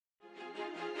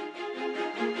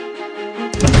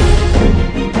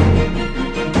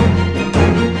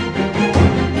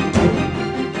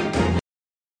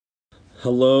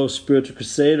Hello, Spiritual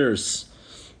Crusaders,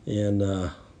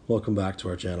 and welcome back to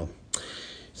our channel.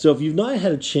 So if you've not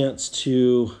had a chance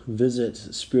to visit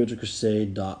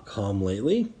spiritualcrusade.com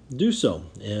lately, do so,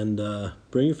 and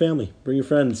bring your family, bring your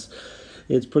friends.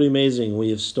 It's pretty amazing.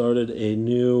 We have started a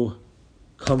new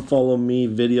Come Follow Me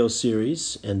video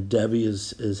series, and Debbie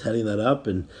is heading that up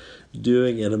and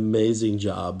doing an amazing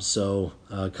job. So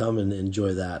come and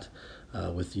enjoy that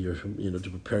with your, to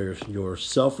prepare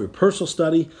yourself for your personal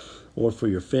study or for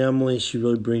your family. She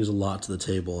really brings a lot to the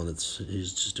table, and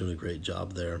he's just doing a great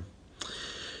job there.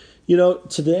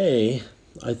 Today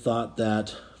I thought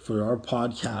that for our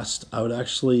podcast, I would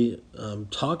actually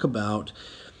talk about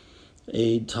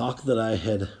a talk that I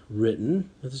had written.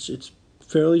 It's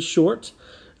fairly short,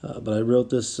 but I wrote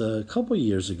this a couple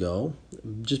years ago.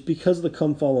 Just because of the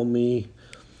Come Follow Me,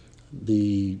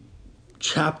 the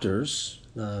chapters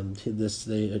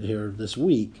this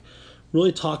week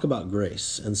really talk about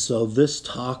grace. And so this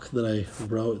talk that I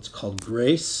wrote, it's called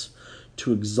Grace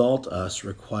to Exalt Us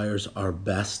Requires Our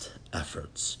Best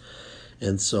Efforts.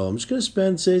 And so I'm just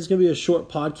going to say it's going to be a short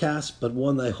podcast, but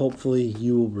one that hopefully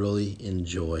you will really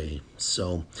enjoy.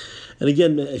 So, and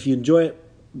again, if you enjoy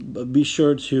it, be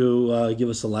sure to give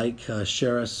us a like,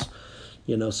 share us,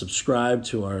 subscribe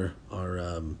to our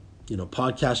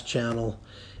podcast channel,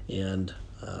 and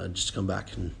just come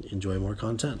back and enjoy more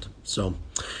content. So,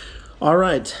 all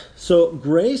right. So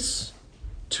grace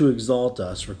to exalt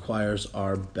us requires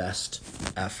our best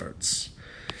efforts.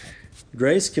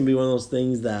 Grace can be one of those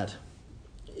things that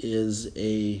is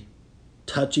a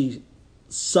touchy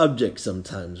subject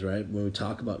sometimes, right? When we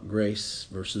talk about grace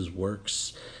versus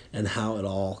works and how it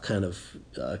all kind of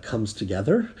comes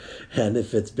together, and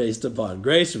if it's based upon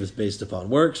grace or if it's based upon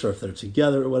works or if they're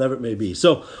together or whatever it may be.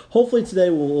 So hopefully today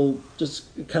we'll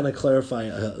just kind of clarify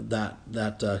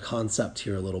that concept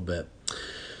here a little bit.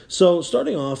 So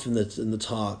starting off in the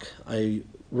talk, I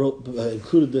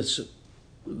included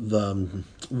the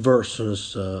verse in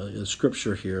this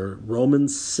scripture here,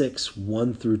 Romans 6,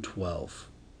 1 through 12.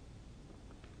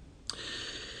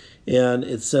 And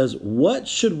it says, "What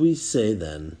should we say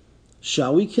then?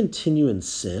 Shall we continue in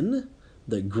sin,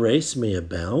 that grace may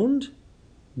abound?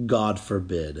 God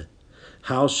forbid.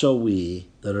 How shall we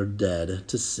that are dead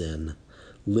to sin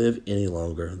live any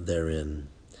longer therein?"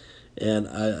 And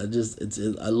I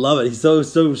love it. He's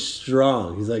so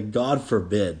strong. He's like, God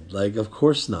forbid. Like, of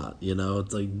course not.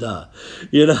 It's like, duh.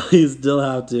 You still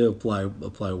have to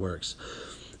apply works.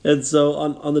 And so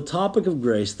on the topic of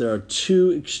grace, there are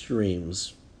two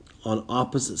extremes on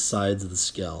opposite sides of the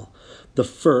scale. The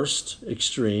first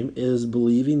extreme is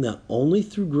believing that only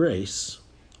through grace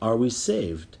are we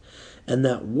saved, and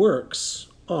that works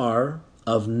are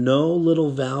of no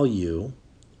little value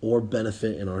or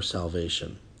benefit in our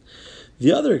salvation.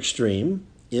 The other extreme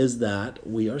is that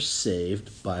we are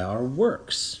saved by our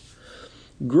works.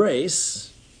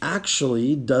 Grace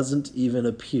actually doesn't even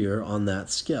appear on that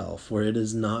scale, for it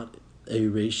is not a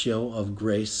ratio of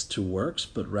grace to works,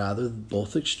 but rather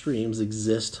both extremes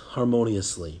exist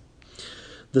harmoniously.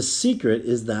 The secret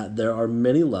is that there are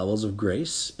many levels of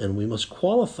grace, and we must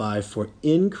qualify for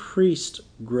increased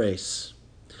grace.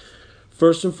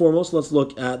 First and foremost, let's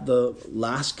look at the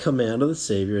last command of the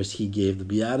Savior as he gave the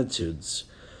Beatitudes.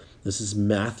 This is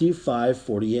Matthew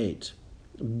 5:48.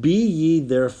 "Be ye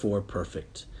therefore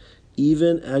perfect,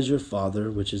 even as your Father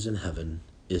which is in heaven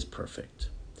is perfect."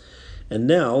 And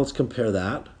now let's compare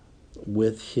that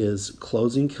with his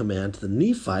closing command to the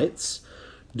Nephites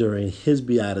during his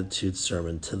Beatitudes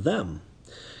sermon to them.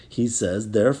 He says,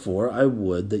 "Therefore I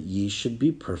would that ye should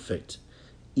be perfect,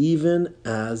 even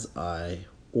as I,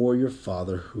 or your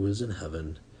Father who is in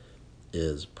heaven,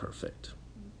 is perfect."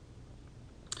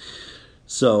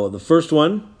 So the first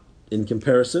one, in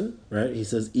comparison, right? He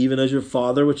says, "Even as your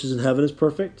Father which is in heaven is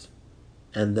perfect."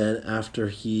 And then after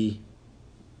he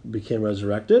became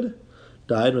resurrected,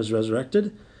 died and was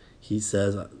resurrected, he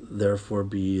says, "Therefore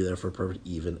be ye therefore perfect,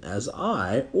 even as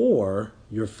I, or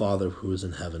your Father who is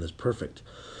in heaven, is perfect."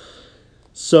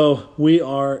 So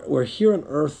we're here on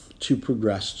earth to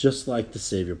progress just like the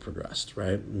Savior progressed,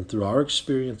 right? And through our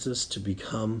experiences to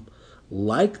become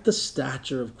like the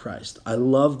stature of Christ. I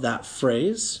love that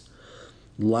phrase,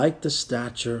 like the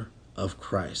stature of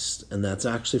Christ. And that's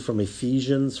actually from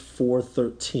Ephesians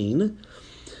 4:13.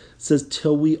 It says,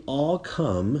 "Till we all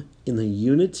come in the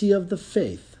unity of the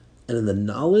faith and in the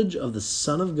knowledge of the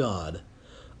Son of God,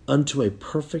 unto a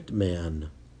perfect man,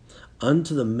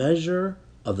 unto the measure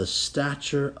of the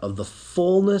stature of the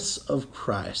fullness of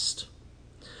Christ."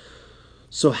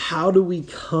 So how do we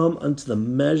come unto the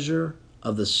measure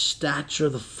of the stature,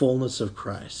 the fullness of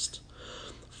Christ?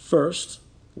 First,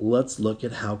 let's look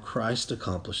at how Christ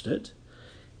accomplished it.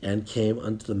 and came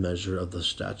unto the measure of the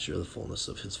stature of the fullness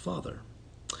of his Father.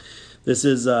 This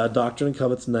is Doctrine and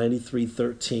Covenants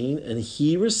 93:13. And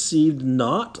he received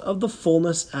not of the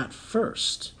fullness at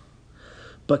first,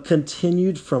 but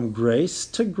continued from grace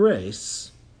to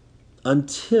grace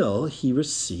until he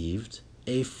received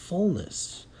a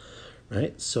fullness.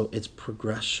 Right? So it's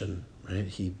progression. Right?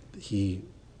 He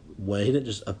didn't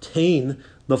just obtain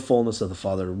the fullness of the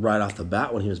Father right off the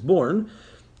bat when he was born.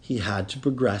 He had to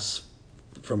progress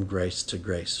from grace to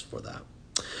grace for that.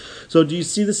 So do you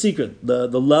see the secret? The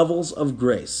levels of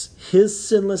grace. His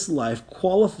sinless life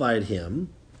qualified him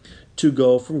to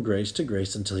go from grace to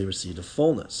grace until he received a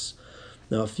fullness.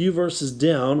 Now, a few verses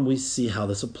down, we see how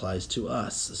this applies to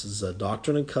us. This is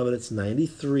Doctrine and Covenants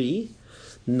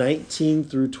 93:19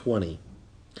 through 20.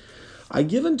 I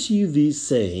give unto you these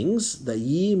sayings that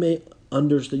you may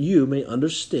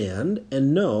understand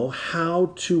and know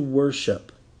how to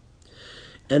worship,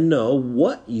 and know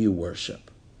what you worship,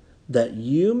 that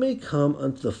you may come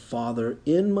unto the Father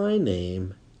in my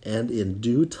name, and in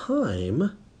due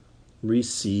time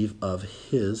receive of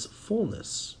his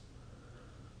fullness.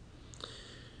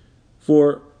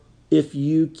 For if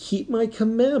you keep my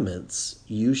commandments,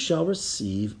 you shall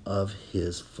receive of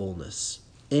his fullness,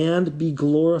 and be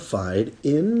glorified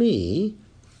in me,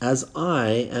 as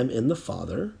I am in the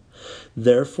Father.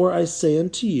 Therefore I say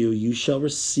unto you, you shall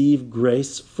receive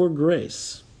grace for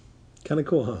grace. Kind of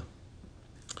cool, huh?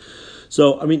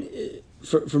 So, I mean,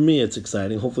 for me it's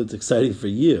exciting. Hopefully it's exciting for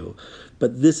you.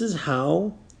 But this is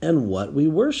how and what we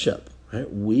worship.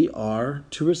 Right? We are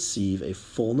to receive a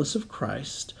fullness of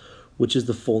Christ, which is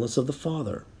the fullness of the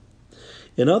Father.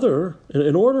 In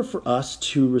order for us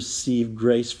to receive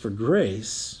grace for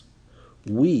grace,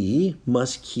 we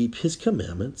must keep his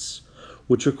commandments,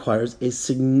 which requires a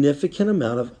significant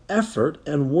amount of effort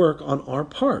and work on our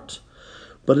part.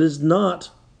 But it is not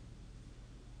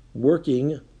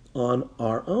working on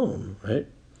our own, right?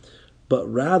 But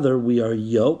rather we are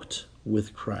yoked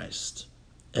with Christ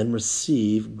and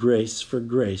receive grace for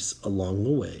grace along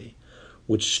the way,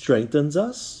 which strengthens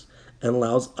us and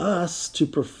allows us to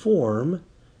perform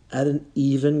at an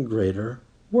even greater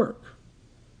work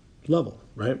level,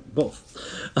 right? Both.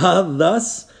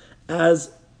 Thus, as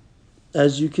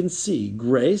you can see,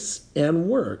 grace and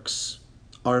works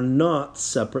are not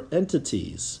separate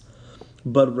entities,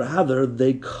 but rather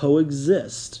they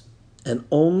coexist, and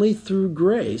only through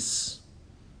grace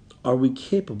are we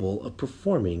capable of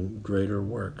performing greater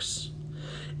works.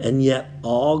 And yet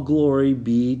all glory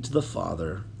be to the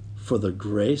Father for the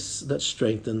grace that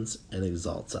strengthens and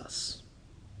exalts us.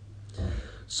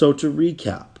 So to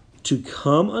recap, to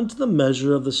come unto the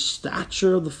measure of the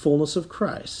stature of the fullness of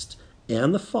Christ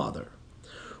and the Father,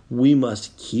 we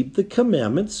must keep the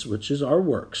commandments, which is our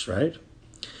works, right?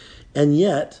 And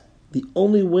yet, the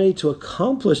only way to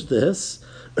accomplish this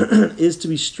is to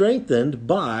be strengthened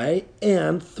by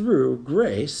and through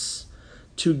grace,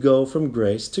 to go from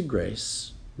grace to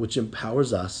grace, which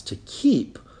empowers us to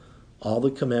keep all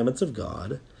the commandments of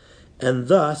God, and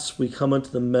thus we come unto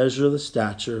the measure of the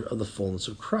stature of the fullness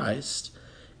of Christ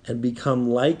and become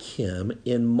like him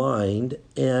in mind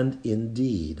and in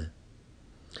deed.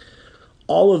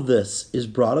 All of this is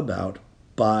brought about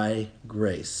by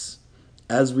grace,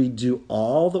 as we do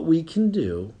all that we can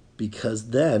do, because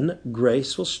then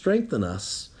grace will strengthen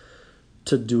us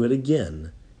to do it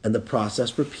again, and the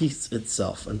process repeats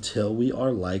itself until we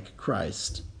are like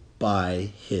Christ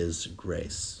by his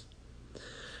grace.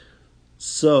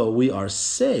 So we are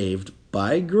saved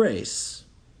by grace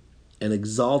and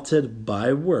exalted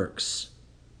by works,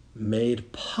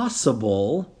 made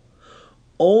possible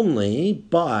only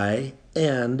by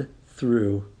and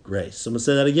through grace. So I'm going to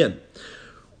say that again.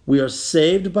 We are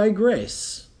saved by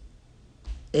grace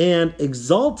and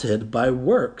exalted by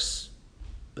works,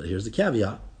 but here's the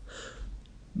caveat,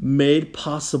 made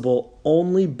possible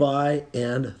only by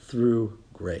and through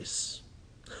grace.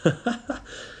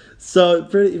 So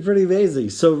pretty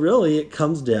amazing. So really it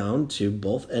comes down to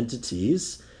both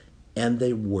entities, and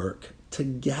they work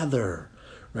together,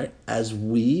 right? As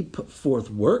we put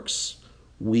forth works,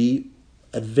 we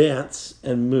advance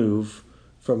and move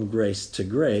from grace to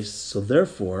grace. So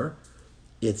therefore,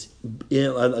 it's,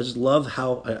 I just love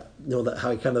how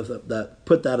I kind of that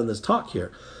put that in this talk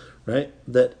here, right?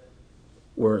 That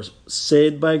we're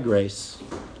saved by grace,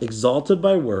 exalted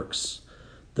by works,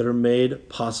 that are made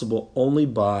possible only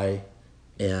by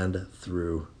and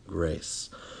through grace.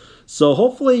 So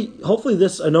hopefully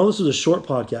this, I know this is a short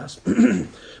podcast,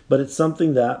 but it's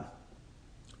something that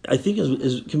I think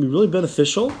can be really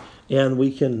beneficial, and we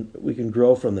can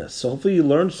grow from this. So hopefully you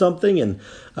learned something and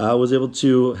was able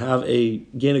to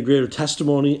gain a greater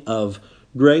testimony of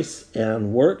grace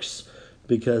and works,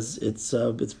 because it's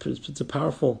a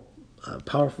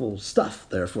powerful stuff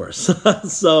there for us.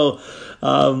 So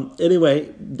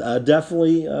anyway,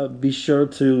 definitely be sure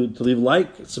to leave a like,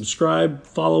 subscribe,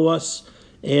 follow us,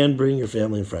 and bring your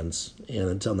family and friends. And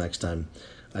until next time,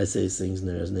 I say these things in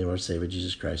the name of our Savior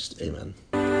Jesus Christ. Amen.